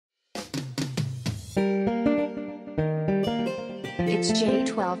It's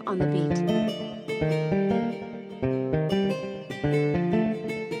J12 on the beat.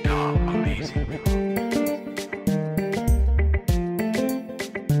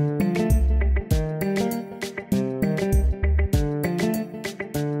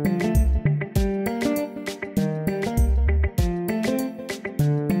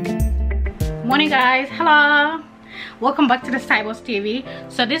 Morning guys, hello, welcome back to the Eyebrow TV.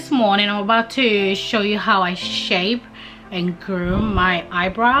 So this morning I'm about to show you how I shape and groom my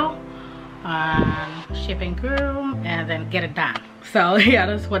eyebrow, shape and groom, and then get it done. So yeah,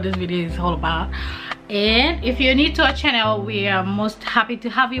 that's what this video is all about. And if you're new to our channel, we are most happy to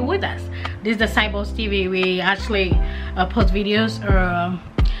have you with us. This is the Eyebrow TV. We actually post videos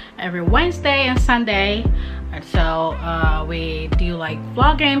every Wednesday and Sunday. And so we do like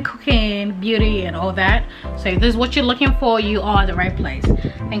vlogging, cooking, beauty, and all that. So if this is what you're looking for, you are at the right place.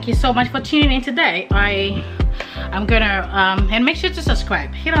 Thank you so much for tuning in today. I'm gonna and make sure to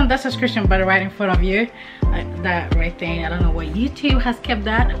subscribe. Hit on that subscription button right in front of you, that right thing. I don't know where YouTube has kept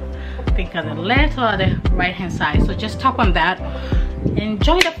that. I think on the left or the right hand side. So just tap on that and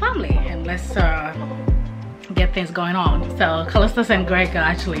join the family, and let's get things going on. So Callistus and Greg are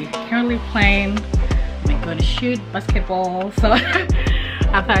actually currently playing. I'm going to shoot basketball, so I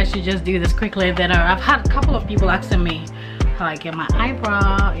thought I should just do this quickly. Then I've had a couple of people asking me how I get my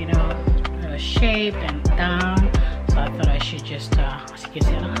eyebrow, you know, shaped and done. So I thought I should just, as you can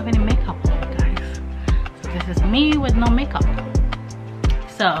see, I don't have any makeup on, guys. So this is me with no makeup.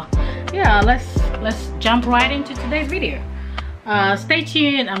 So yeah, let's jump right into today's video. Stay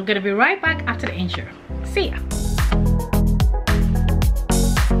tuned. I'm gonna be right back after the intro. See ya.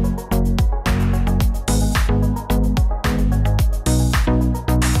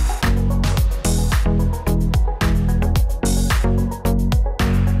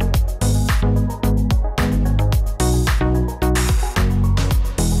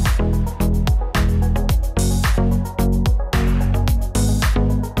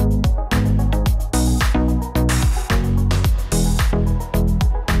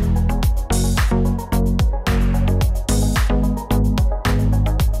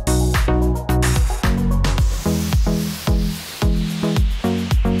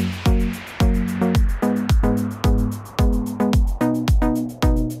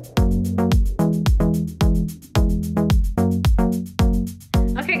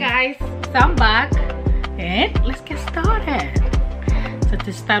 So I'm back and let's get started. So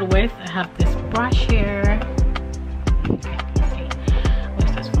to start with, I have this brush here. Okay, let's see.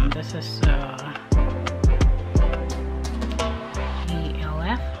 What's this from? This is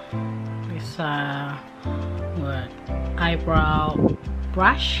ELF. This what, eyebrow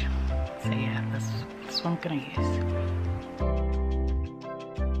brush. So yeah, that's what I'm gonna use.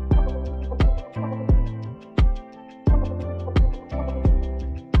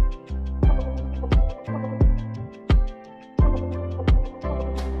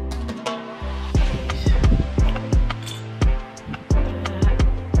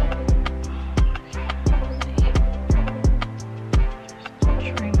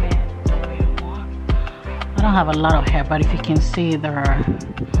 I don't have a lot of hair, but if you can see, there are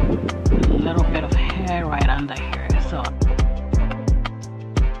a little bit of hair right under here. So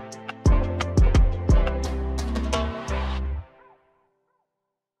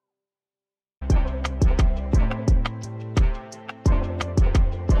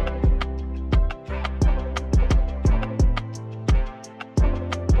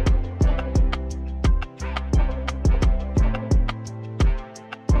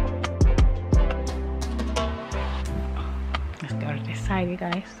side, you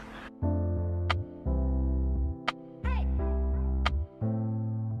guys.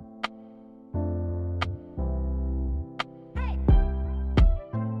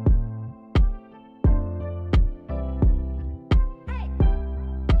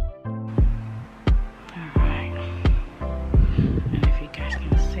 Alright, and if you guys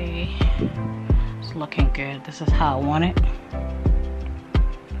can see, it's looking good. This is how I want it.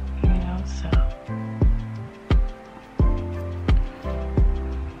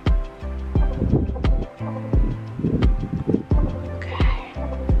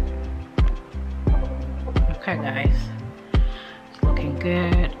 Okay guys, it's looking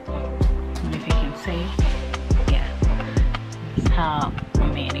good. And if you can see, yeah, that's how, I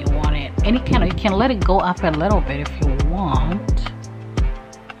mean, you want it. Any kind of, you can let it go up a little bit if you want.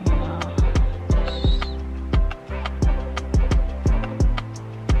 You know,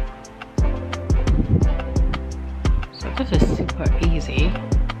 so this is super easy.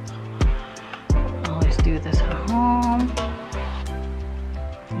 Always do this at home.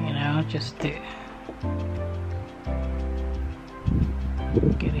 You know, just do.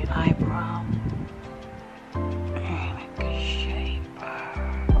 Get it eyebrow. And a good shape.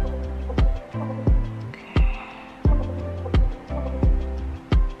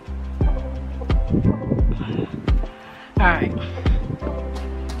 Alright.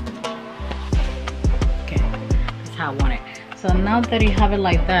 Okay. That's how I want it. So now that you have it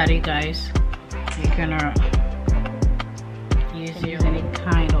like that, you guys, you're gonna use any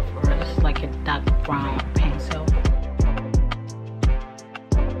kind of, or just like a dark brown pencil.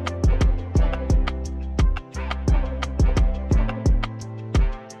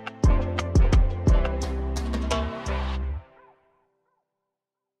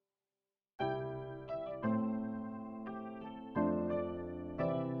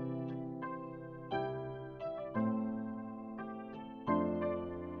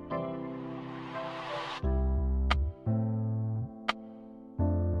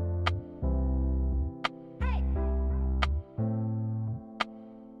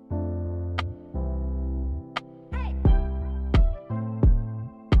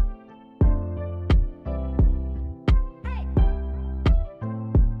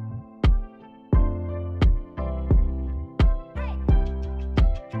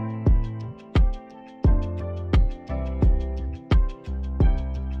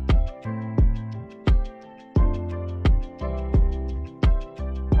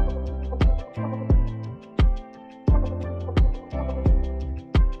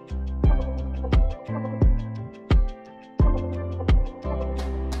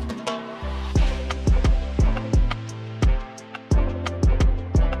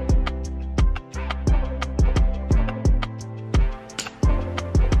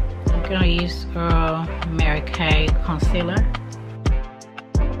 I'm gonna use Mary Kay concealer.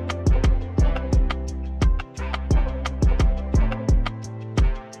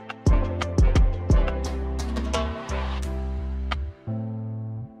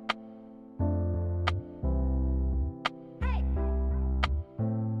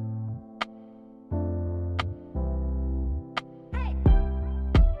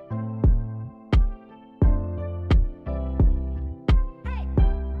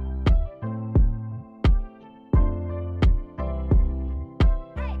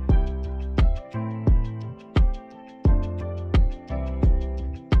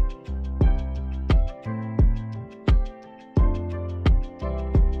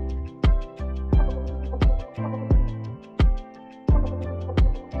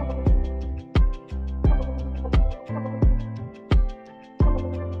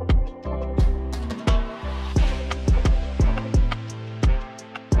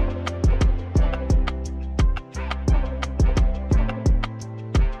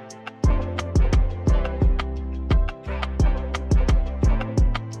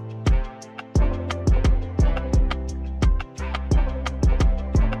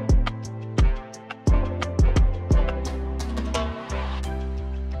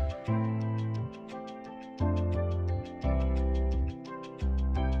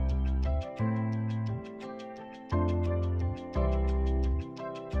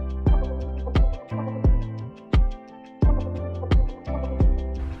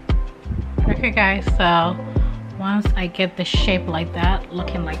 Okay guys, so once I get the shape like that,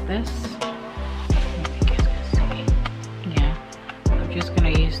 looking like this, I think you guys can see. Yeah, I'm just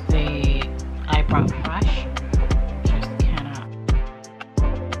gonna use the eyebrow brush. Just kind of.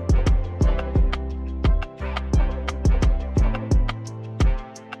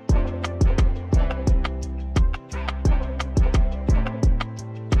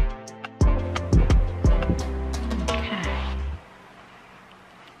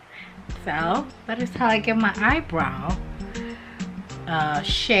 So that is how I get my eyebrow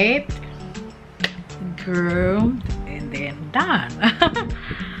shaped, groomed, and then done.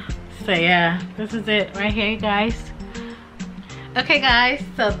 So yeah, this is it right here, guys. Okay guys,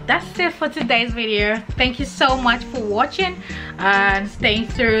 so that's it for today's video. Thank you so much for watching and staying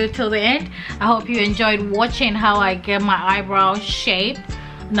through till the end. I hope you enjoyed watching how I get my eyebrow shaped.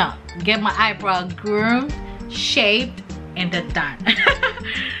 No, get my eyebrow groomed, shaped, and then done.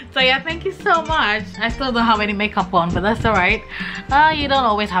 So yeah, thank you so much. I still don't have any makeup on, but that's all right. You don't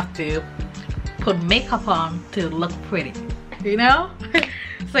always have to put makeup on to look pretty, you know.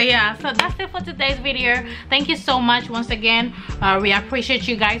 So yeah, so that's it for today's video. Thank you so much once again. We appreciate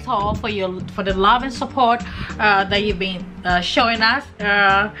you guys all for the love and support that you've been showing us.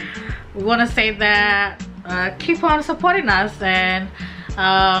 We want to say that keep on supporting us, and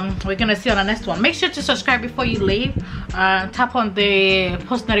we're gonna see on the next one. Make sure to subscribe before you leave. Tap on the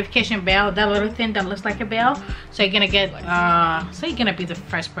post notification bell, that little thing that looks like a bell, so you're gonna get so you're gonna be the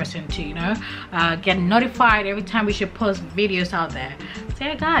first person to, you know, get notified every time we should post videos out there. So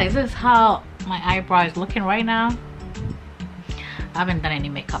yeah guys, this is how my eyebrow is looking right now. I haven't done any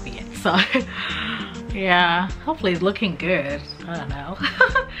makeup yet, so yeah, hopefully it's looking good. I don't know.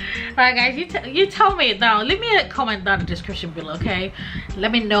 All right guys, you tell me down, leave me a comment down in the description below, okay?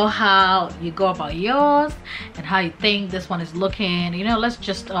 Let me know how you go about yours and how you think this one is looking. You know, let's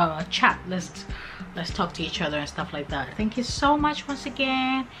just chat, let's talk to each other and stuff like that. Thank you so much once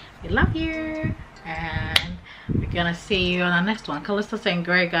again. We love you, and we're gonna see you on the next one. Calista and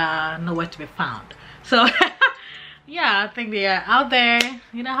Greg are nowhere to be found, so yeah, I think they are out there,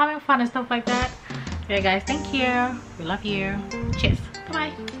 you know, having fun and stuff like that. Yeah guys, thank you, we love you, cheers,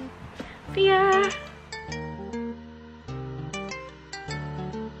 bye bye, see ya.